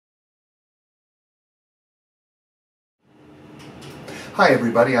Hi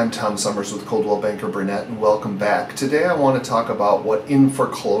everybody, I'm Tom Sommers with Coldwell Banker Burnett and welcome back. Today I want to talk about what in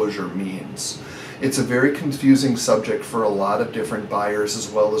foreclosure means. It's a very confusing subject for a lot of different buyers as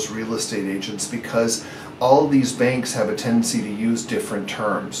well as real estate agents because all of these banks have a tendency to use different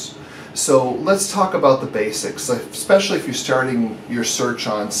terms. So let's talk about the basics, especially if you're starting your search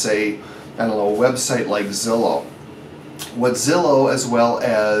on, say, I don't know, a website like Zillow. What Zillow as well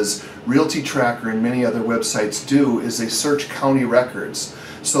as Realty Tracker and many other websites do is they search county records.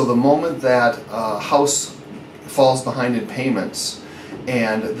 So the moment that a house falls behind in payments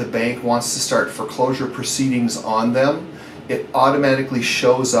and the bank wants to start foreclosure proceedings on them, it automatically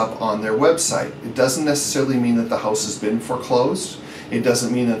shows up on their website. It doesn't necessarily mean that the house has been foreclosed. It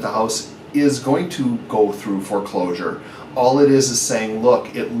doesn't mean that the house is going to go through foreclosure. All it is saying,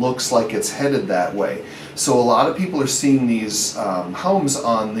 look, it looks like it's headed that way. So a lot of people are seeing these homes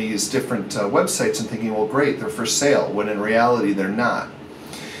on these different websites and thinking, well, great, they're for sale, when in reality they're not.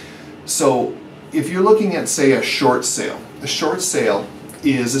 So if you're looking at, say, a short sale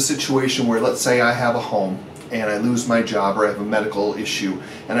is a situation where, let's say I have a home and I lose my job or I have a medical issue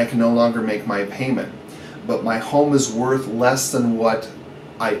and I can no longer make my payment, but my home is worth less than what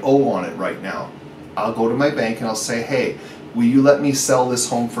I owe on it right now. I'll go to my bank and I'll say, hey, will you let me sell this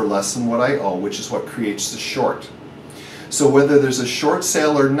home for less than what I owe, which is what creates the short. So whether there's a short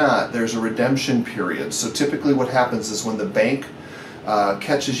sale or not, there's a redemption period. So typically what happens is when the bank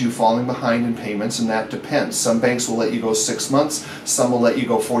catches you falling behind in payments, and that depends. Some banks will let you go 6 months, some will let you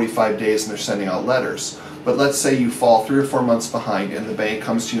go 45 days and they're sending out letters. But let's say you fall 3 or 4 months behind and the bank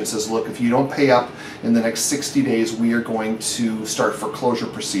comes to you and says, look, if you don't pay up in the next 60 days, we are going to start foreclosure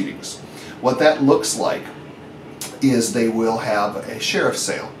proceedings. What that looks like is they will have a sheriff's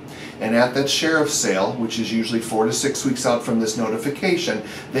sale. And at that sheriff's sale, which is usually 4 to 6 weeks out from this notification,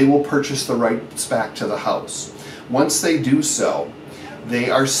 they will purchase the rights back to the house. Once they do so,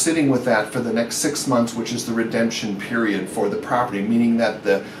 they are sitting with that for the next 6 months, which is the redemption period for the property, meaning that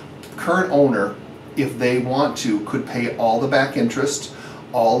the current owner, if they want to, could pay all the back interest,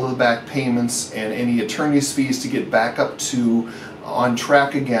 all of the back payments, and any attorney's fees to get back up to on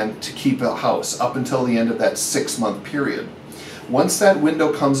track again to keep a house up until the end of that 6-month period. Once that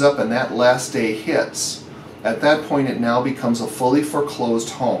window comes up and that last day hits, at that point it now becomes a fully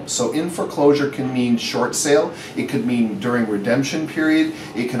foreclosed home. So in foreclosure can mean short sale, it could mean during redemption period,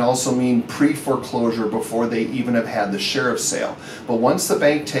 it can also mean pre-foreclosure before they even have had the sheriff's sale. But once the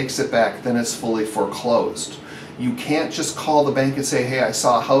bank takes it back, then it's fully foreclosed. You can't just call the bank and say, hey, I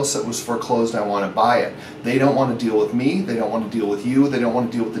saw a house that was foreclosed, I want to buy it. They don't want to deal with me, they don't want to deal with you, they don't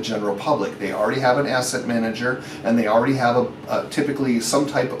want to deal with the general public. They already have an asset manager and they already have typically some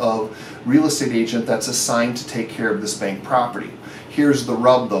type of real estate agent that's assigned to take care of this bank property. Here's the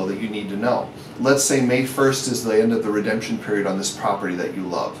rub though that you need to know. Let's say May 1st is the end of the redemption period on this property that you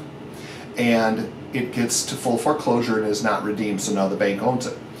love. And it gets to full foreclosure and is not redeemed, so now the bank owns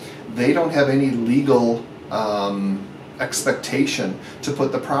it. They don't have any legal expectation to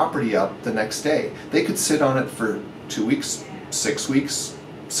put the property up the next day. They could sit on it for 2 weeks, 6 weeks,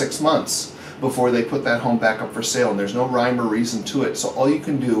 6 months before they put that home back up for sale, and there's no rhyme or reason to it. So all you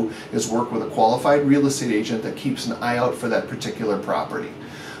can do is work with a qualified real estate agent that keeps an eye out for that particular property.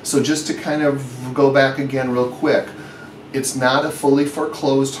 So just to kind of go back again real quick, it's not a fully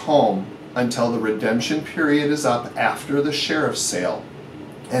foreclosed home until the redemption period is up after the sheriff's sale,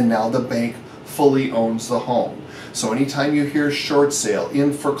 and now the bank fully owns the home. So anytime you hear short sale,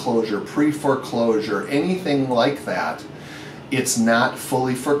 in foreclosure, pre-foreclosure, anything like that, it's not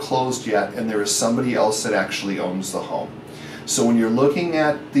fully foreclosed yet and there is somebody else that actually owns the home. So when you're looking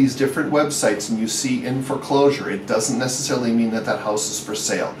at these different websites and you see in foreclosure, it doesn't necessarily mean that that house is for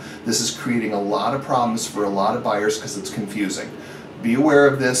sale. This is creating a lot of problems for a lot of buyers because it's confusing. Be aware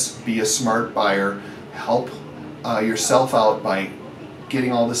of this, be a smart buyer, help yourself out by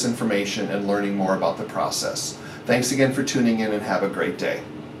getting all this information and learning more about the process. Thanks again for tuning in and have a great day.